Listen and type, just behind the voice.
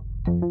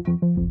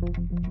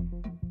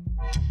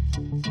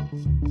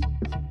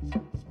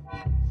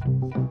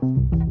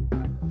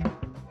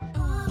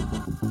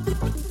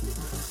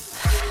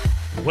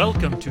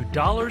Welcome to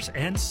Dollars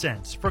and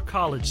Cents for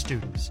College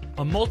Students,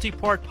 a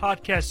multi-part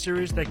podcast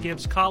series that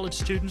gives college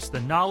students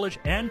the knowledge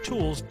and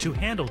tools to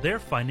handle their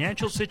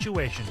financial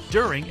situation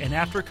during and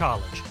after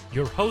college.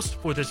 Your host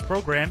for this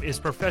program is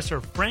Professor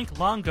Frank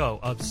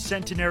Longo of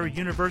Centenary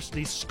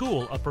University's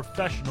School of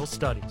Professional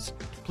Studies.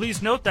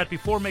 Please note that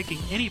before making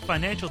any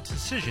financial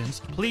decisions,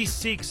 please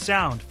seek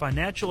sound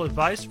financial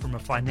advice from a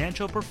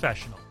financial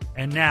professional.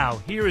 And now,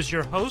 here is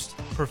your host,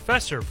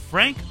 Professor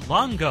Frank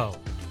Longo.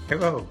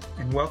 Hello,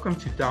 and welcome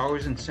to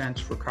Dollars and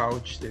Cents for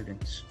College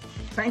Students.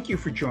 Thank you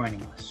for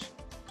joining us.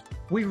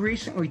 We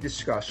recently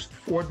discussed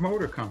Ford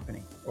Motor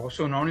Company,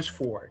 also known as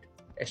Ford,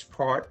 as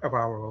part of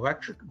our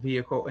electric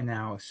vehicle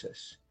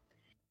analysis.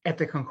 At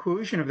the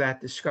conclusion of that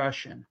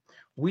discussion,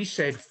 we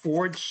said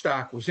Ford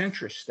stock was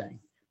interesting,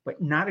 but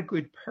not a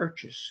good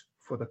purchase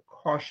for the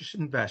cautious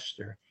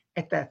investor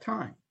at that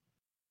time.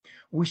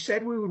 We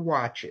said we would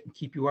watch it and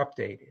keep you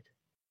updated.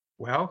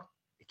 Well,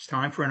 it's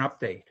time for an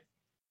update.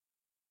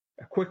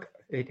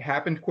 It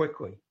happened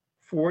quickly.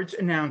 Ford's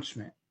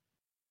announcement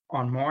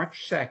on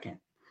March 2nd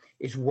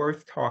is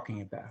worth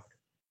talking about.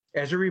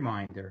 As a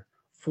reminder,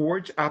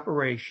 Ford's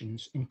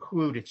operations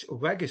include its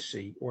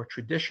legacy or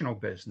traditional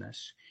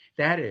business,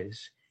 that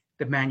is,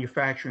 the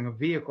manufacturing of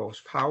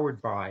vehicles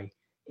powered by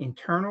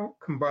internal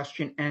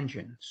combustion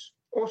engines,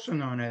 also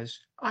known as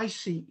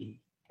ICE,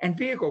 and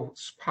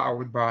vehicles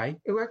powered by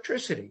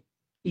electricity,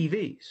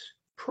 EVs.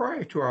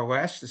 Prior to our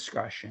last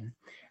discussion,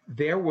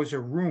 there was a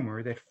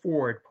rumor that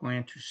Ford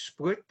planned to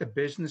split the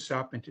business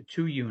up into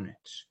two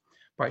units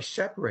by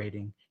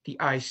separating the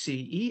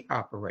ICE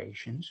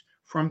operations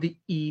from the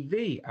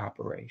EV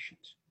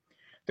operations.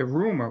 The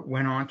rumor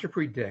went on to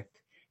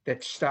predict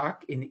that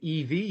stock in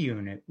the EV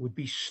unit would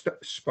be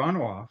spun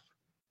off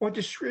or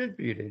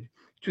distributed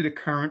to the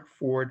current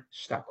Ford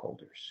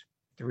stockholders.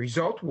 The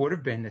result would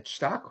have been that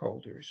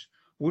stockholders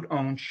would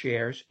own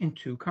shares in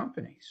two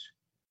companies.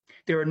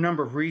 There are a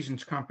number of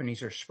reasons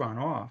companies are spun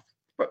off,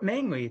 but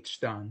mainly it's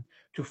done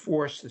to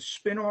force the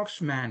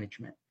spin-off's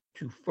management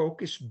to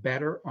focus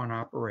better on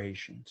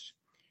operations.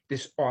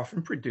 This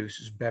often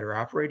produces better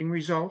operating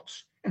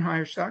results and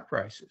higher stock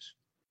prices.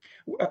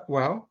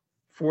 Well,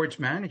 Ford's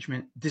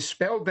management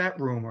dispelled that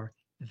rumor.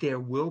 There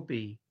will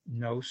be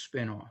no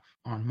spin-off.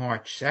 On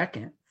March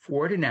 2nd,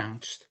 Ford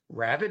announced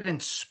rather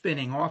than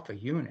spinning off a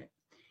unit,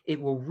 it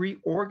will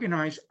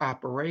reorganize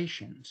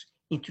operations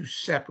into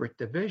separate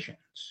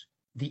divisions.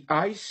 The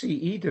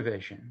ICE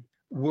division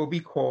will be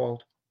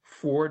called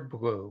Ford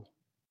Blue,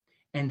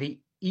 and the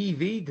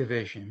EV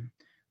division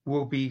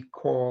will be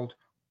called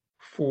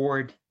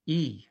Ford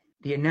E.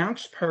 The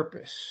announced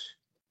purpose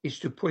is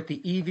to put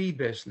the EV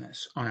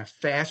business on a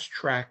fast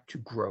track to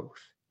growth.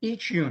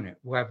 Each unit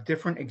will have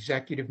different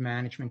executive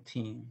management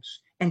teams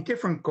and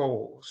different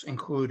goals,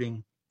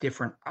 including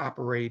different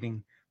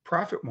operating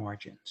profit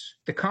margins.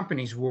 The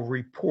companies will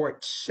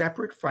report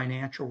separate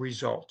financial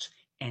results,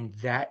 and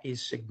that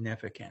is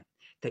significant,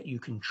 that you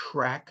can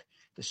track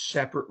the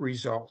separate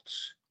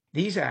results.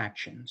 These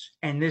actions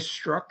and this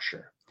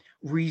structure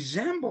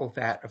resemble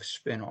that of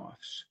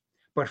spin-offs,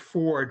 but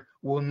Ford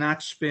will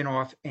not spin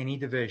off any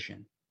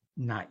division,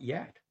 not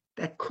yet.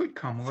 That could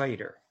come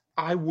later.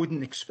 I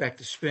wouldn't expect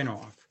a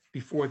spin-off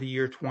before the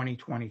year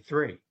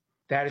 2023.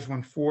 That is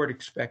when Ford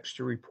expects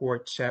to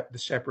report the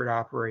separate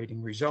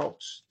operating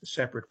results, the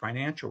separate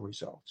financial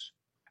results.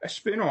 A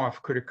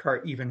spin-off could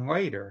occur even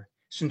later,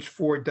 since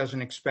Ford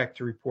doesn't expect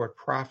to report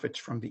profits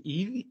from the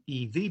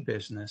EV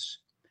business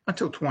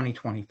until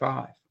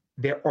 2025.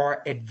 There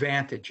are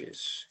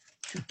advantages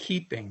to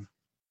keeping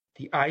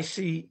the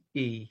ICE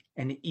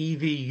and the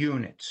EV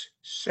units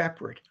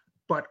separate,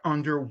 but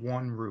under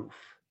one roof,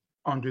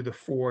 under the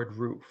Ford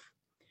roof.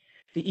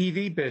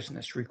 The EV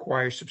business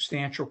requires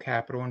substantial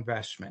capital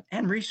investment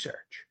and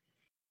research,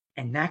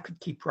 and that could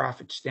keep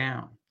profits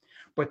down.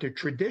 But the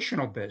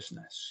traditional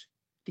business,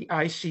 the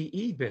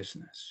ICE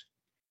business,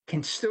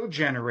 can still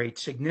generate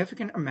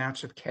significant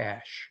amounts of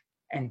cash,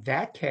 and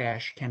that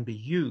cash can be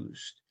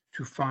used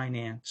to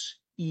finance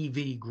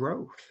EV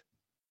growth.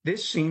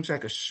 This seems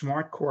like a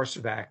smart course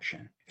of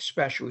action,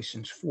 especially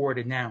since Ford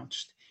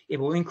announced it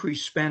will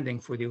increase spending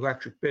for the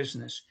electric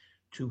business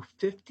to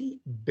 $50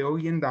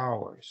 billion,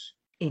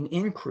 an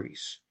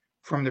increase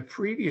from the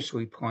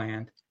previously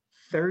planned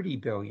 $30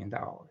 billion.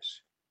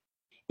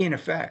 In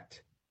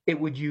effect, it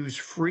would use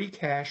free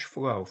cash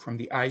flow from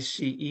the ICE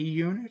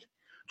unit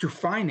to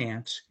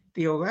finance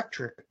the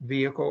electric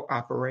vehicle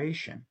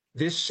operation.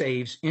 This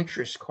saves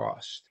interest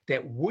costs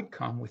that would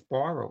come with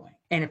borrowing,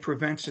 and it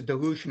prevents a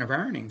dilution of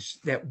earnings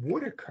that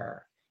would occur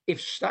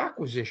if stock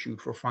was issued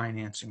for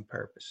financing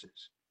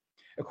purposes.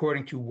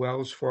 According to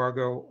Wells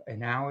Fargo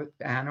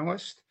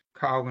analyst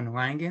Colin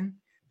Langan,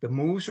 the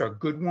moves are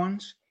good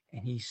ones,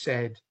 and he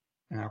said,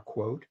 and I'll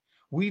quote,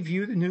 "We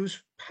view the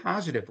news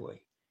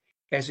positively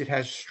as it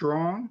has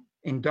strong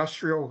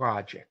industrial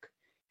logic,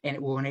 and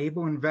it will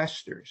enable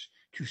investors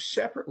to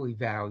separately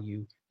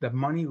value the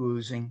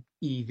money-losing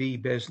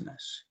EV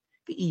business.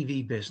 The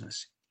EV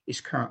business is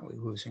currently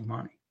losing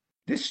money.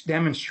 This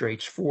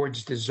demonstrates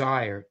Ford's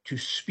desire to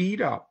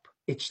speed up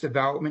its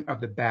development of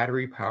the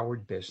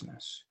battery-powered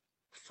business.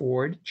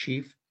 Ford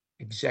Chief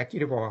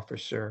Executive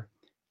Officer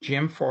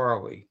Jim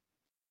Farley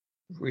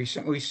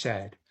recently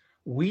said,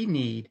 "We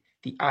need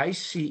the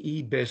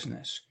ICE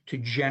business to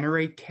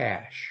generate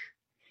cash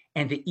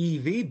and the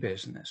EV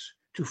business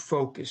to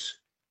focus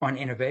on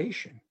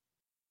innovation."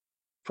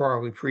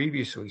 Farley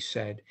previously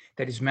said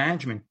that his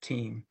management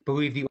team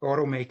believed the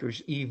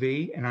automaker's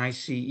EV and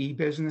ICE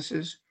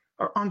businesses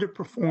are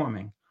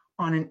underperforming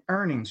on an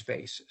earnings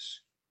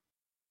basis.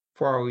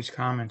 Farley's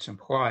comments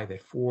imply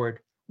that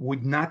Ford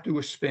would not do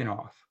a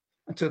spin-off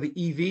until the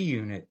EV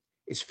unit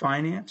is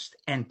financed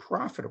and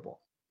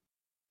profitable.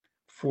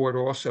 Ford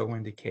also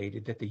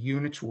indicated that the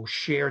units will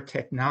share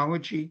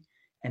technology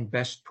and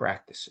best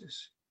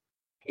practices.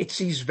 It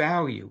sees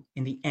value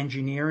in the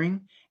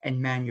engineering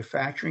and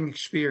manufacturing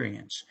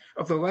experience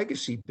of the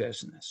legacy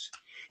business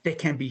that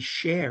can be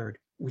shared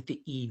with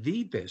the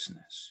EV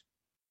business.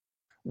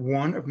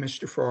 One of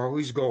Mr.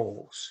 Farley's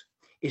goals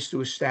is to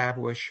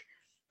establish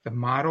the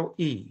Model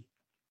E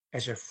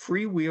as a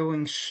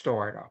freewheeling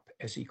startup,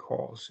 as he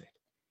calls it.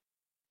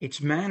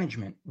 Its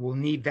management will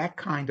need that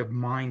kind of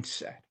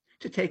mindset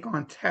to take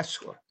on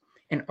Tesla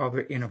and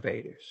other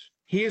innovators.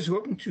 He is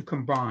looking to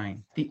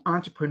combine the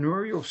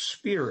entrepreneurial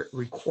spirit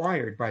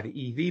required by the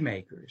EV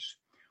makers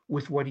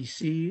with what he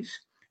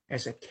sees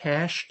as a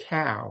cash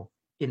cow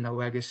in the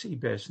legacy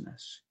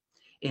business.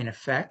 In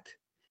effect,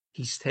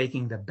 he's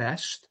taking the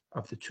best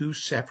of the two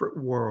separate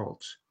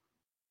worlds.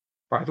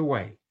 By the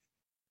way,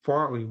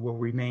 Farley will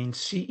remain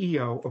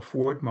CEO of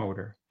Ford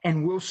Motor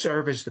and will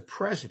serve as the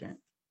president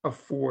of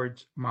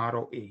Ford's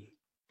Model E.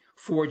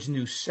 Ford's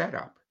new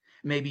setup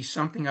may be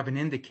something of an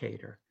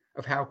indicator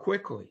of how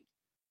quickly,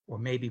 or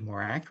maybe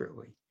more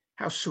accurately,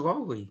 how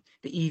slowly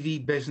the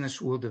EV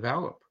business will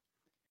develop.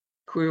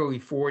 Clearly,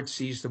 Ford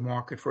sees the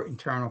market for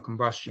internal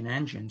combustion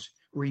engines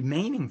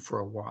remaining for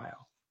a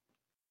while.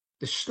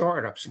 The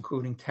startups,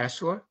 including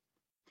Tesla,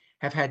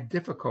 have had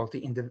difficulty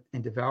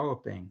in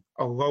developing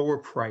a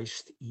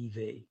lower-priced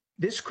EV.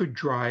 This could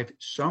drive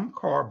some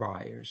car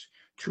buyers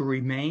to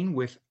remain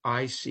with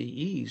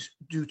ICEs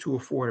due to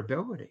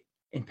affordability.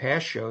 In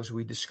past shows,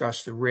 we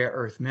discussed the rare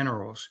earth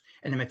minerals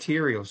and the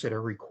materials that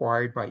are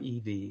required by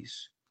EVs.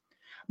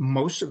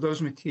 Most of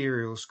those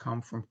materials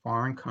come from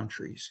foreign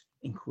countries,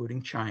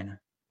 including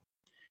China.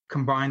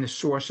 Combine the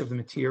source of the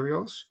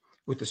materials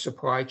with the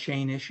supply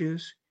chain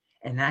issues,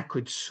 and that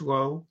could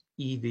slow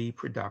EV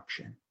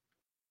production.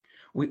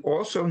 We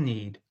also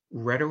need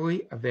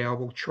readily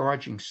available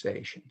charging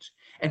stations,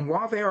 and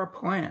while they are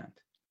planned,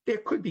 there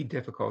could be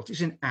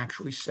difficulties in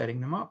actually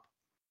setting them up.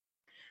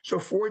 So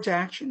Ford's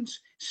actions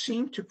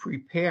seem to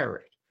prepare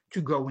it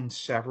to go in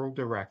several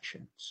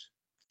directions.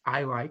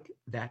 I like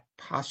that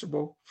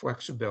possible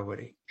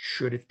flexibility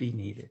should it be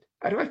needed.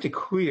 I'd like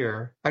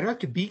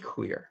to be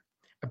clear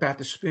about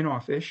the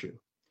spin-off issue.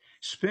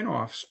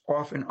 Spin-offs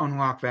often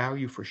unlock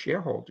value for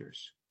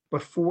shareholders,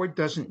 but Ford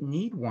doesn't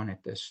need one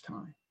at this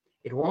time.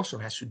 It also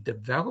has to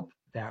develop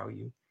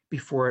value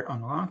before it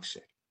unlocks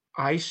it.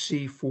 I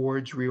see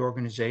Ford's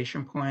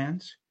reorganization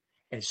plans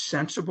as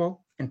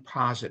sensible and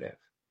positive,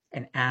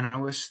 and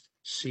analysts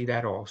see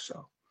that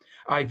also.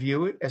 I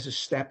view it as a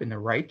step in the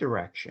right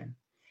direction,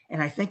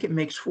 and I think it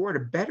makes Ford a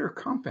better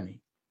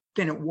company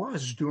than it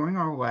was during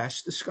our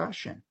last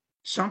discussion.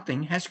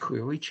 Something has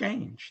clearly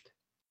changed.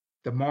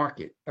 The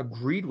market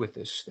agreed with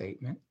this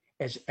statement,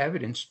 as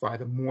evidenced by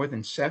the more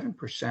than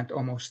 7%,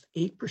 almost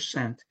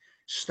 8%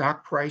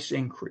 stock price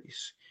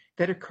increase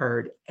that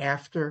occurred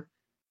after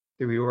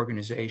the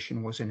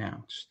reorganization was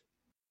announced.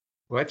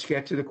 Let's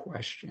get to the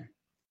question.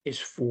 Is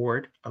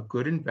Ford a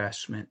good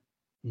investment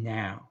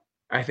now?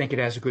 I think it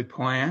has a good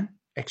plan,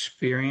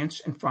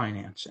 experience, and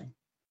financing.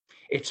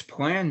 Its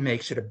plan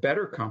makes it a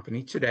better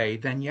company today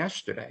than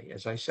yesterday,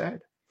 as I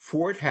said.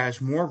 Ford has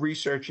more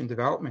research and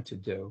development to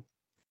do,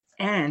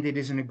 and it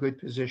is in a good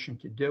position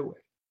to do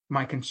it.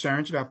 My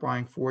concerns about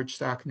buying Ford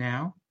stock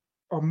now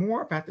are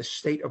more about the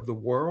state of the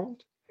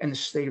world and the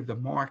state of the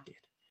market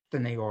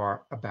than they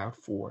are about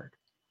Ford.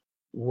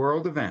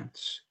 World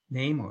events,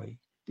 namely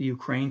the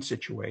Ukraine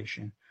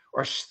situation,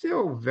 are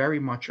still very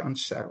much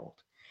unsettled,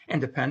 and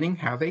depending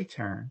how they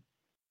turn,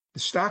 the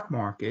stock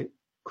market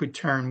could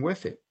turn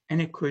with it,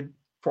 and it could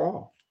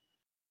fall.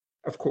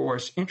 Of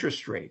course,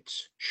 interest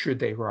rates, should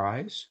they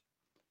rise,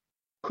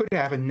 could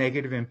have a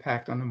negative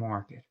impact on the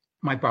market.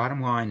 My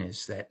bottom line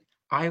is that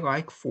I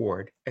like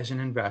Ford as an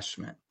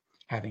investment,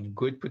 having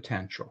good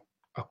potential.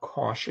 A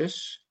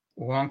cautious,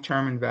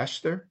 long-term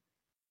investor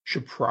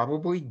should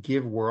probably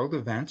give world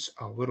events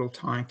a little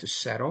time to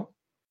settle.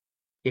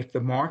 If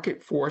the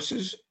market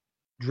forces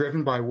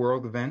driven by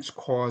world events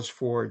cause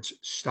Ford's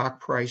stock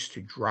price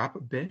to drop a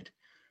bit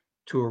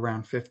to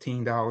around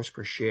 $15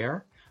 per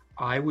share,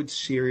 I would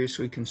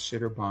seriously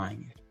consider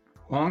buying it.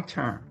 Long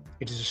term,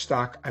 it is a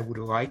stock I would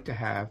like to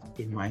have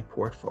in my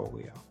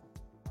portfolio.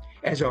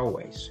 As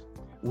always,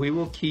 we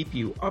will keep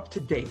you up to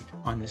date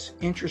on this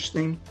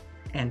interesting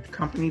and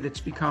company that's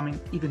becoming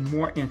even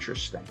more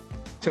interesting.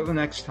 Till the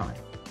next time,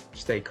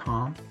 stay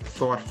calm,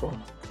 thoughtful,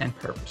 and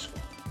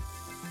purposeful.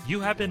 You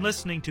have been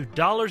listening to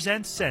Dollars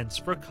and Cents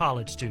for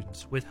College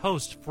Students with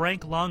host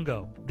Frank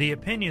Longo. The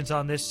opinions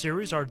on this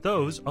series are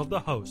those of the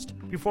host.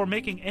 Before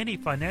making any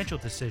financial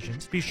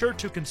decisions, be sure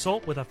to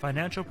consult with a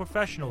financial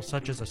professional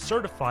such as a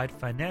certified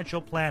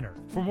financial planner.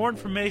 For more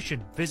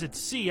information, visit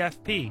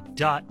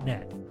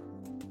cfp.net.